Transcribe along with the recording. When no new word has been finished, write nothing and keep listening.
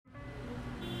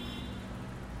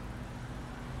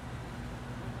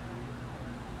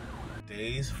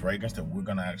Today's fragrance that we're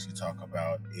going to actually talk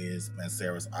about is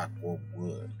Mancera's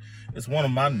AquaWood. It's one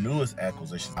of my newest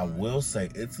acquisitions. I will say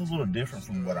it's a little different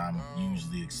from what I'm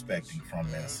usually expecting from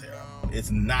Mancera.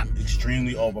 It's not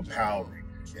extremely overpowering.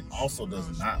 It also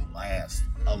does not last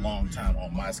a long time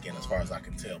on my skin as far as I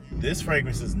can tell. This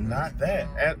fragrance is not that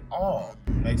at all.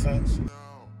 Make sense?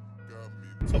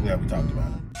 So glad we talked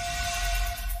about it.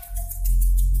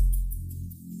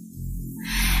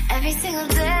 Every single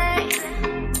day,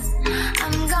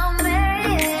 I'm gonna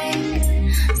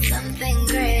make something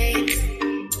great.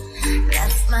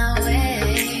 That's my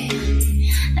way.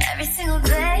 Every single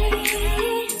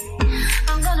day,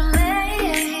 I'm gonna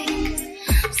make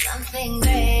something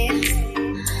great.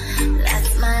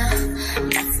 That's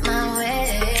my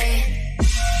way.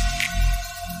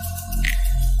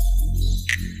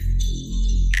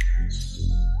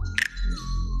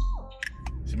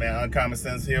 It's your man Uncommon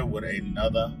Sense here with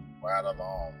another ride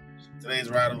along. Today's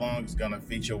ride along is going to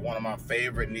feature one of my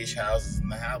favorite niche houses in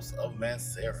the house of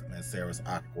Mancera, Mancera's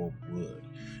AquaWood.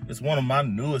 It's one of my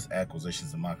newest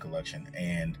acquisitions in my collection,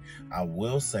 and I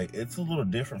will say it's a little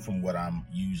different from what I'm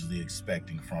usually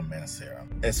expecting from Mancera.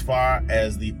 As far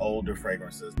as the older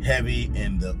fragrances, heavy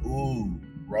in the oud,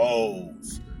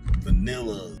 rose,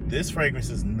 vanilla, this fragrance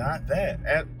is not that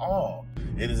at all.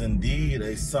 It is indeed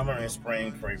a summer and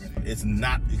spring fragrance. It's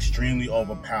not extremely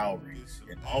overpowering.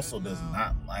 It also does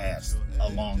not last a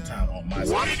long time on my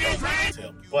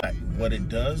skin. But what it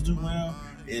does do well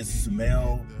is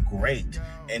smell great.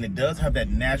 And it does have that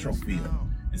natural feel.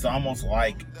 It's almost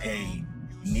like a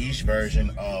niche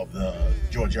version of the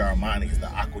Giorgio Armani's, the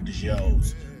Aqua de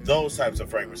Jo's. Those types of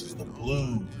fragrances, the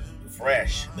blue, the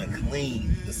fresh, the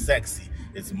clean, the sexy.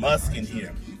 It's musk in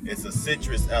here. It's a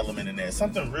citrus element in there.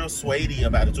 Something real suede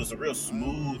about it too. It's a real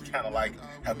smooth, kind of like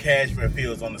how cashmere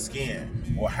feels on the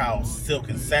skin or how silk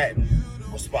and satin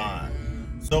respond.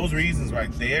 So those reasons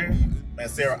right there,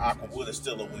 Mancera AquaWood is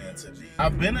still a win to me.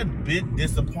 I've been a bit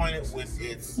disappointed with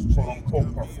its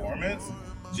quote-unquote performance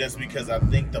just because I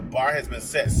think the bar has been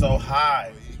set so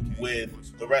high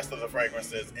with the rest of the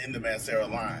fragrances in the Mancera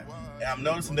line. And I'm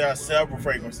noticing there are several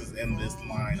fragrances in this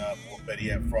lineup, or better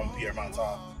yet, from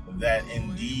Montale, that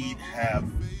indeed have,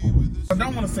 I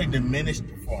don't want to say diminished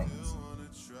performance,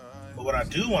 but what I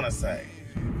do want to say,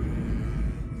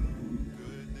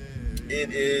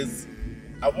 it is,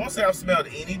 I won't say I've smelled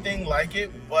anything like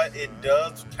it, but it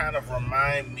does kind of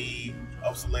remind me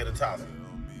of Shoutouts.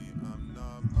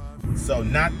 So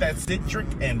not that citric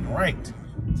and bright,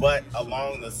 but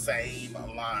along the same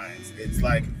lines. It's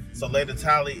like, so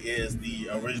Shoutouts is the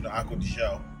original Aqua de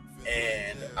Jo,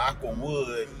 and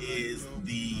AquaWood is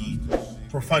the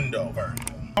Profundo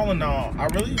version. All in all, I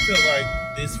really feel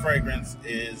like this fragrance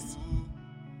is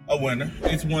a winner.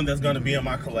 It's one that's going to be in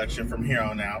my collection from here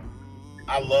on out.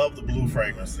 I love the blue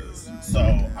fragrances, so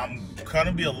I'm going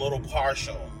to be a little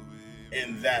partial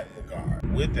in that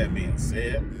regard. With that being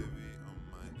said,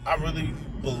 I really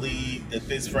believe that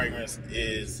this fragrance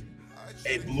is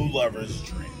a blue lover's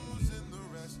dream.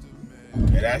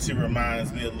 It actually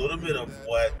reminds me a little bit of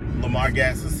what Lamar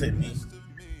Gadsden sent me,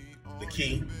 the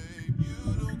key.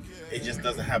 It just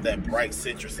doesn't have that bright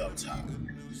citrus up top.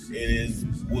 It is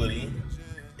woody,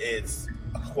 it's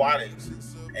aquatic,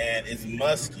 and it's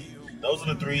musky. Those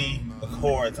are the three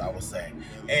accords, I would say.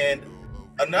 And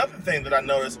another thing that I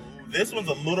noticed, this one's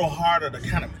a little harder to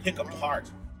kind of pick apart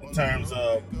in terms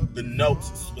of the notes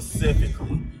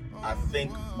specifically. I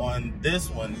think on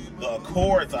this one, the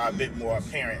accords are a bit more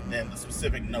apparent than the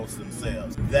specific notes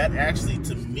themselves. That actually,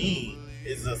 to me,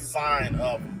 is a sign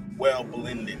of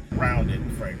well-blended, rounded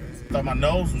fragrance. So my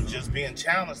nose was just being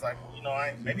challenged, like, you know,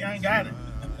 maybe I ain't got it.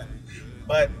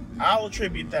 But I'll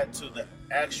attribute that to the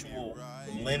actual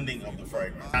blending of the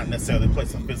fragrance, not necessarily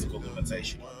place a physical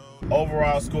limitation.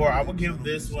 Overall score, I would give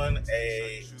this one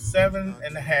a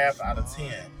 7.5 out of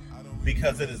 10.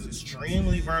 Because it is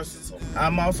extremely versatile.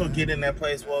 I'm also getting that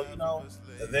place, well, you know,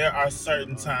 there are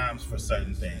certain times for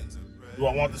certain things. Do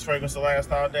I want this fragrance to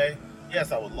last all day?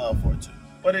 Yes, I would love for it to,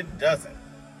 but it doesn't.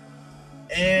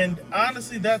 And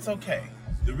honestly, that's okay.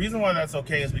 The reason why that's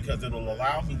okay is because it'll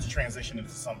allow me to transition into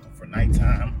something for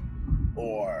nighttime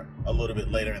or a little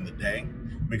bit later in the day,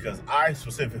 because I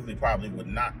specifically probably would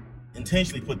not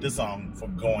intentionally put this on for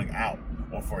going out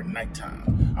or for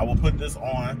nighttime. I will put this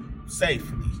on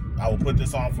safely. I will put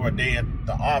this on for a day at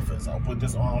the office. I will put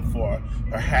this on for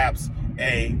perhaps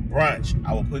a brunch.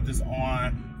 I will put this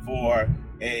on for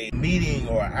a meeting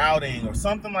or outing or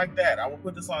something like that. I will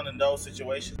put this on in those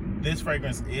situations. This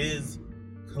fragrance is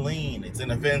clean. It's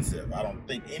inoffensive. I don't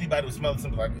think anybody would smell it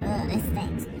and be like, this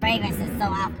stinks. Fragrance is so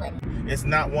off-putting. It's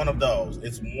not one of those.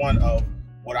 It's one of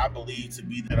what I believe to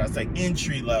be, that I say,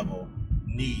 entry level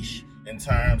niche in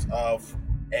terms of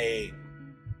a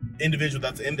individual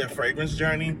that's in their fragrance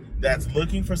journey, that's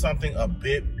looking for something a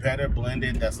bit better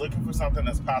blended, that's looking for something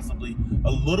that's possibly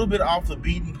a little bit off the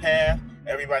beaten path.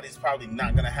 Everybody's probably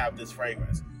not going to have this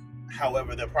fragrance.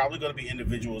 However, they're probably going to be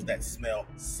individuals that smell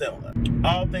similar.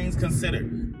 All things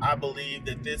considered, I believe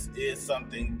that this is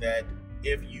something that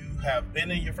if you have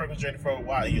been in your fragrance journey for a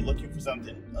while, you're looking for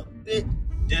something a bit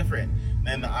different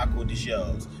than the Aqua de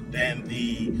shows, than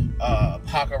the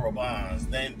Paco Rabannes,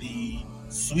 than the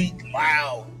sweet,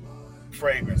 loud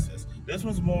fragrances. This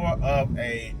was more of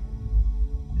a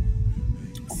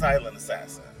silent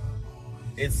assassin.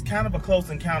 It's kind of a close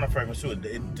encounter fragrance too.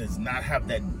 It does not have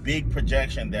that big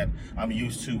projection that I'm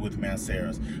used to with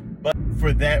Manceras. But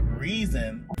for that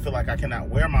reason, I feel like I cannot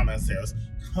wear my Manceras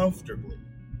comfortably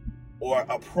or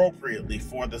appropriately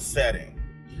for the setting.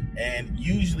 And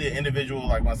usually an individual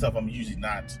like myself, I'm usually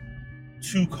not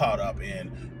too caught up in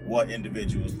what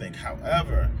individuals think.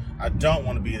 However, I don't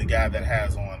want to be the guy that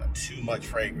has on too much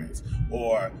fragrance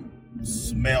or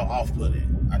smell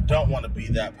off-putting. I don't want to be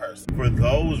that person. For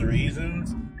those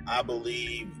reasons, I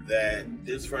believe that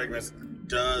this fragrance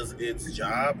does its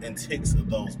job and ticks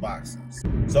those boxes.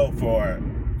 So for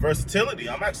versatility,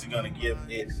 I'm actually going to give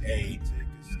it a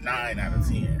 9 out of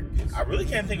 10. I really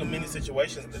can't think of many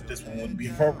situations that this one would be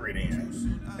appropriate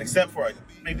in, except for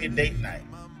maybe a date night.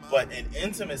 But in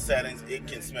intimate settings, it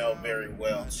can smell very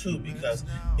well too, because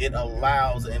it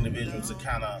allows the individual to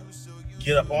kind of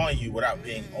get up on you without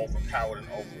being overpowered and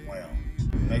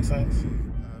overwhelmed. Make sense?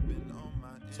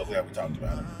 So glad we talked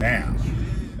about it. Now,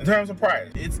 in terms of price,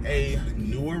 it's a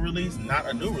newer release, not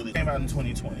a new release. It came out in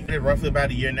 2020. It's roughly about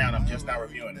a year now, and I'm just now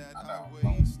reviewing it. I know.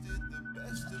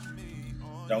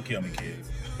 Don't kill me, kids.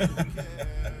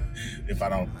 If I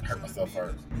don't hurt myself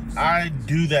first. I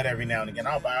do that every now and again.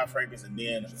 I'll buy a fragrance and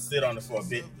then sit on it for a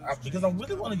bit because I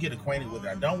really want to get acquainted with it.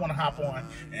 I don't want to hop on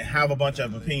and have a bunch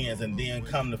of opinions and then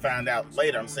come to find out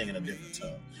later I'm singing a different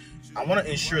tune. I want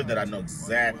to ensure that I know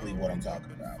exactly what I'm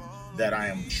talking about, that I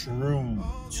am true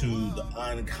to the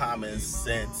Uncommon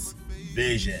Scentz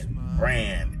vision,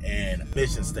 brand, and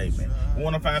mission statement. We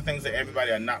want to find things that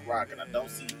everybody are not rocking. I don't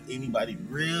see anybody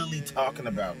really talking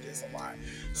about this a lot.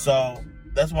 So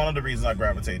that's one of the reasons I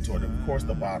gravitate toward it. Of course,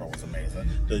 the bottle was amazing.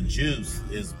 The juice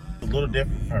is a little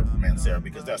different from Mancera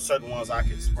because there are certain ones I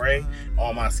can spray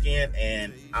on my skin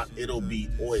and it'll be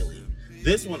oily.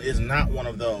 This one is not one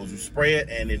of those. You spray it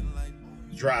and it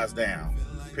dries down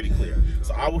pretty clear.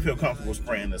 So I would feel comfortable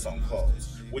spraying this on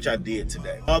clothes, which I did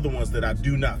today. Other ones that I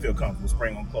do not feel comfortable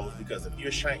spraying on clothes because if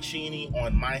you're sheeny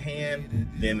on my hand,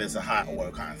 then there's a hot oil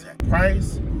contact.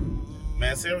 Price,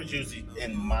 Mancera usually,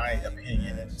 in my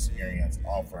opinion and experience,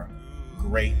 offer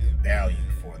great value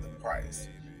for the price.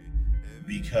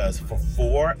 Because for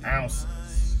 4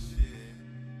 ounces,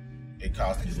 it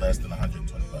cost me less than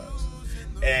 120 bucks.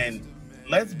 And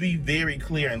let's be very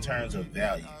clear in terms of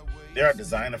value. There are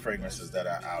designer fragrances that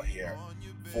are out here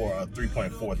for a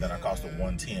 3.4 that are cost of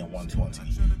 110,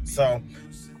 120. So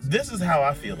this is how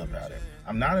I feel about it.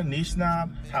 I'm not a niche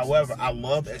snob. However, I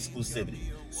love exclusivity.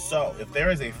 So if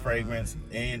there is a fragrance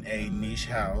in a niche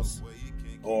house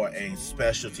or a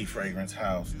specialty fragrance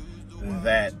house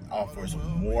that offers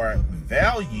more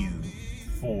value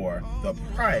for the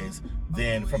price,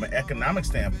 then from an economic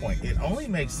standpoint, it only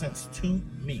makes sense to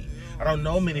me. I don't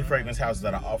know many fragrance houses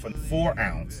that are offering 4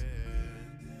 ounce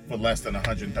for less than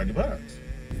 130 bucks.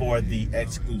 For the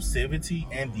exclusivity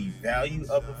and the value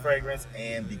of the fragrance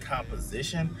and the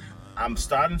composition, I'm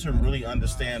starting to really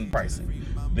understand pricing.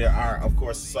 There are, of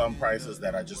course, some prices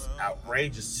that are just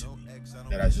outrageous to me,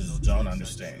 that I just don't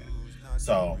understand.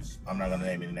 So I'm not gonna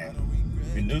name any names.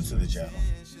 If you're new to the channel,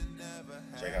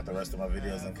 check out the rest of my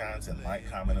videos and content. Like,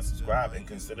 comment, and subscribe, and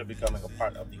consider becoming a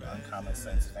part of the Uncommon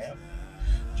Scentz family.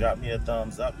 Drop me a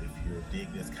thumbs up if you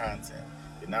dig this content.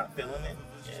 If you're not feeling it,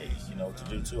 hey, you know what to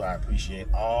do too. I appreciate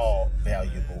all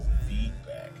valuable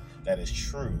feedback. That is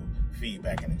true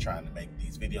feedback, and trying to make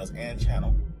these videos and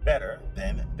channel better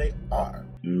than they are.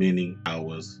 Many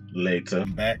hours later,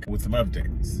 I'm back with some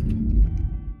updates.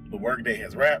 The workday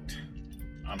has wrapped.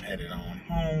 I'm headed on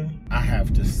home. I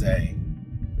have to say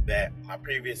that my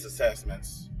previous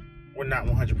assessments were not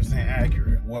 100%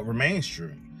 accurate. What remains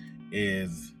true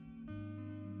is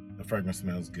the fragrance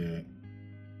smells good.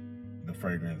 The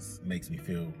fragrance makes me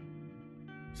feel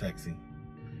sexy.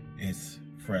 It's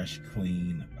fresh,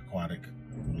 clean, aquatic,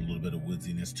 with a little bit of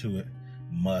woodsiness to it.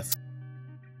 Musk.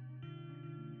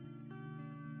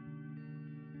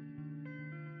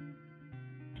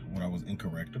 What I was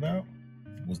incorrect about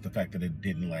was the fact that it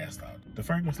didn't last all day. The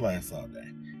fragrance lasts all day.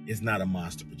 It's not a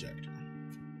monster projector.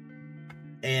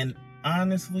 And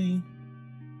honestly,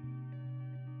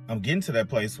 I'm getting to that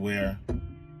place where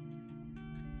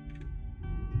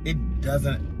it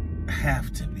doesn't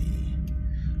have to be.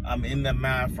 I'm in the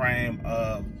mind frame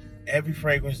of every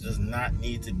fragrance does not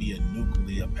need to be a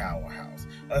nuclear powerhouse,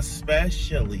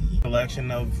 especially a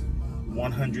collection of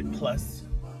 100 plus.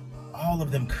 All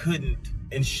of them couldn't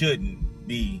and shouldn't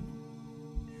be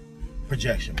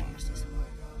projection monsters.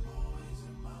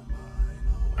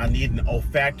 I need an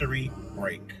olfactory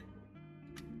break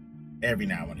every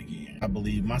now and again. I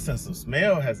believe my sense of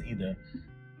smell has either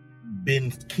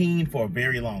been keen for a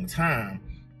very long time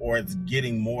or it's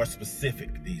getting more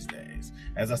specific these days.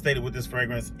 As I stated with this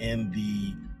fragrance in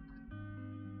the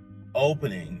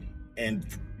opening, and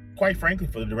quite frankly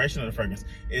for the duration of the fragrance,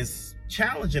 it's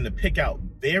challenging to pick out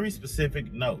very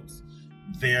specific notes.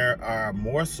 There are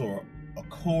more so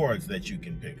accords that you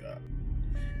can pick up.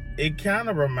 It kind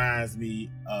of reminds me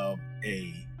of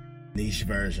a niche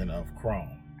version of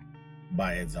Chrome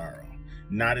by Edzaro.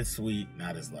 Not as sweet,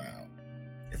 not as loud.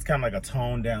 It's kind of like a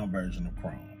toned down version of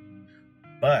Chrome.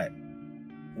 But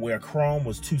where Chrome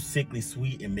was too sickly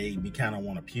sweet and made me kind of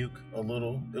want to puke a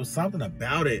little, there was something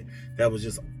about it that was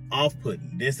just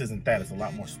off-putting. This isn't that. It's a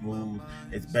lot more smooth.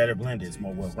 It's better blended. It's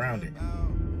more well-rounded.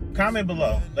 Comment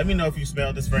below. Let me know if you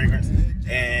smelled this fragrance.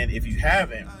 And if you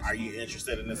haven't, are you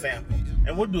interested in the sample?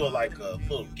 And we'll do a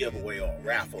little giveaway or a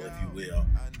raffle, if you will,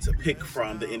 to pick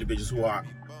from the individuals who are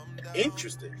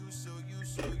interested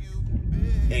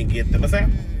and get them a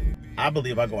sample. I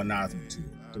believe I go a Nas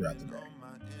throughout the day.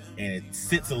 And it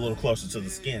sits a little closer to the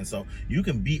skin, so you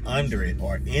can be under it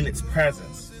or in its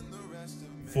presence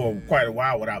for quite a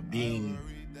while without being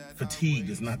fatigued.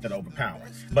 It's not that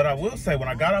overpowering. But I will say, when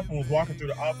I got up and was walking through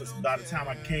the office, by the time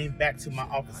I came back to my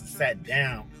office and sat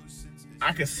down,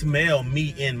 I could smell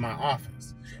me in my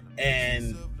office.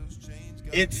 And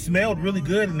it smelled really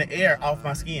good in the air off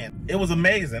my skin. It was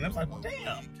amazing. I was like,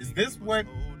 damn, is this what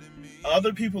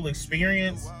other people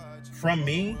experience from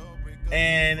me?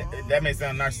 And that may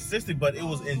sound narcissistic, but it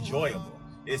was enjoyable.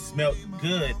 It smelled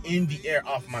good in the air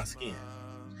off my skin.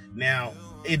 Now,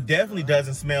 it definitely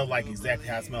doesn't smell like exactly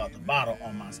how it smells at the bottle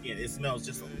on my skin. It smells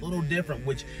just a little different,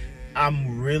 which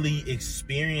I'm really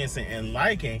experiencing and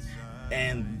liking.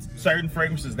 And certain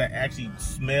fragrances that actually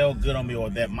smell good on me or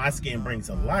that my skin brings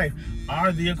to life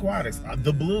are the aquatics,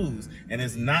 the blues. And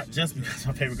it's not just because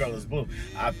my favorite color is blue.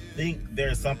 I think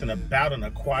there's something about an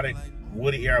aquatic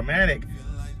woody aromatic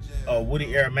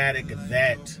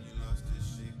that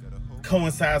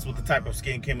coincides with the type of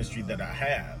skin chemistry that I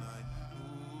have.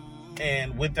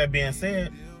 And with that being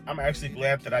said, I'm actually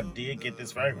glad that I did get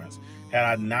this fragrance. Had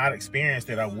I not experienced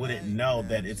it, I wouldn't know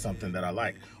that it's something that I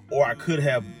like. Or I could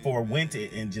have forewent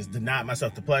it and just denied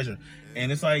myself the pleasure.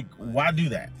 And it's like, why do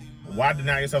that? Why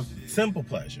deny yourself simple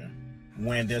pleasure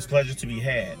when there's pleasure to be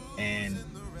had and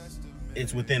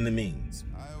it's within the means?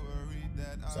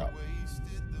 So,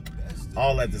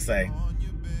 all that to say,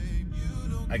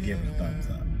 I give it a thumbs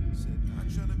up.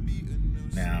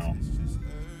 Now,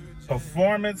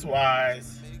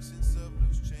 performance-wise,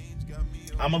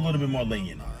 I'm a little bit more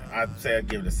lenient on it. I'd say I'd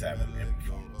give it a 7 in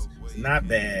performance. It's not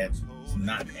bad. It's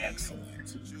not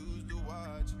excellent.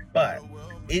 But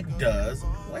it does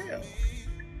well.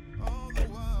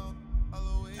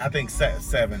 I think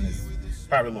 7 is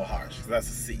probably a little harsh, because that's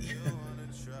a C.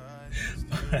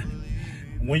 But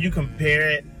when you compare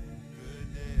it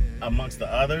amongst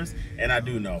the others, and I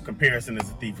do know, comparison is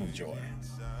a thief of joy.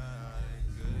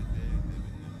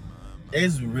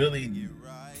 It's really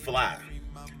fly.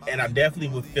 And I definitely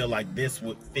would feel like this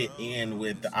would fit in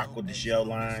with the Aqua de Gel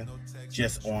line,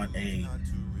 just on a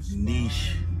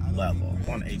niche level,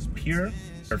 on a pure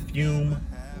perfume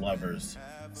lovers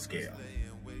scale.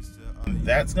 And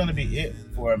that's going to be it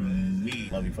for me.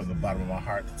 Love you from the bottom of my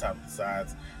heart, the top of the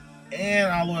sides,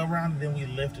 and all the way around. And then we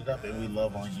lift it up and we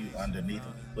love on you underneath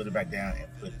it. Put it back down and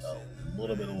put a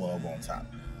little bit of love on top.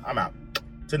 I'm out.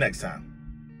 Till next time.